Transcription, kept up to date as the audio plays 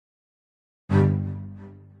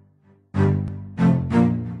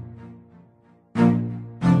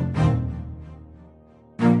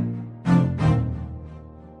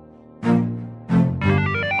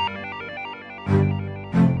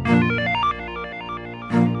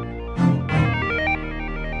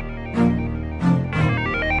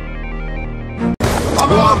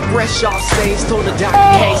Fresh off stage, told the doctor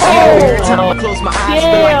can't sleep. Every time I close my eyes,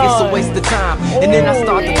 feel like it's a waste of time. And then I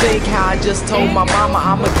start to think how I just told my mama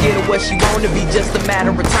I'ma get her where she wanna be, just a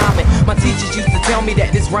matter of timing. My teachers used to tell me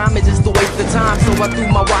that this rhyme is just a waste of time, so I threw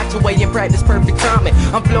my watch away and practiced perfect timing.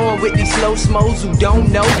 I'm flowing with these slow smos who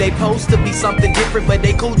don't know they supposed to be something different, but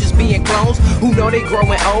they cool just being clones who know they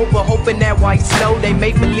growing old, but hoping that white snow they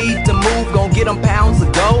make believe to move, gon' get them pounds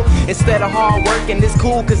of gold instead of hard work. And it's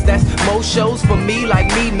cool cause that's most shows for me, like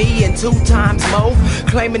me and 2 times more.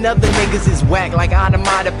 Claiming other niggas is whack like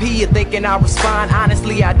onomatopoeia, thinking I respond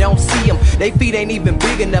honestly, I don't see them. They feet ain't even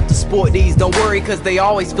big enough to sport these. Don't worry cause they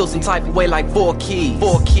always feel some type of way like 4 keys.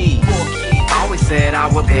 Always said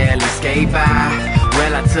I would barely skate by.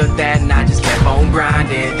 Well, I took that and I just kept on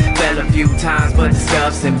grinding. Fell a few times but the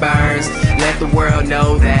scuffs and burns let the world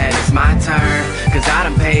know that it's my turn. Cause I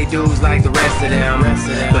done paid dues like the rest of them,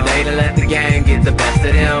 but they done let the game get the best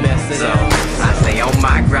of them. So I stay on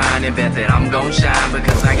my grind and bet that I'm gon' shine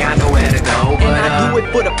because I got nowhere to go. But I do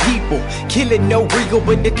it for the people, killing no regal,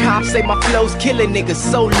 but the cops say my flow's killing niggas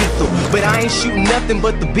so lethal. But I ain't shooting nothing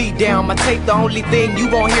but the beat down. My tape the only thing you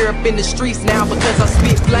gon' hear up in the streets now because I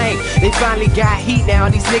spit flame. They finally got heat now.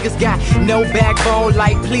 These niggas got no backbone,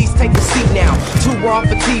 like please take a seat now. Too raw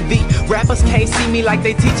for TV. Rappers can't see me like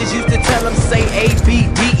they teachers used to tell them say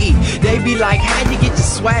A-B-D-E. They be like, how you get your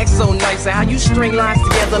swag so nice? And how you string lines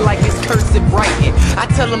together like it's cursive writing? I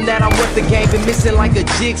tell them that I'm what the game been missing, like a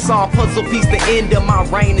jigsaw puzzle piece. The end of my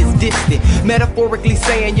reign is distant. Metaphorically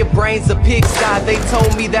saying your brain's a pigsty. They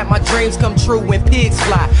told me that my dreams come true when pigs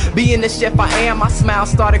fly. Being the chef I am, my smile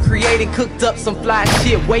started creating. Cooked up some fly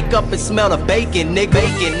shit, wake up and smell the bacon, nigga.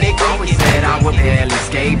 Always said I would barely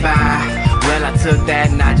skate by. Well, I took that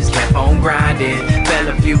and I just kept on grinding. Fell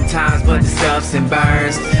a few times but the scuffs and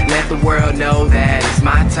burns let the world know that it's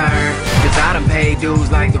my turn. Cause I done paid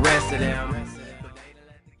dues like the rest of them.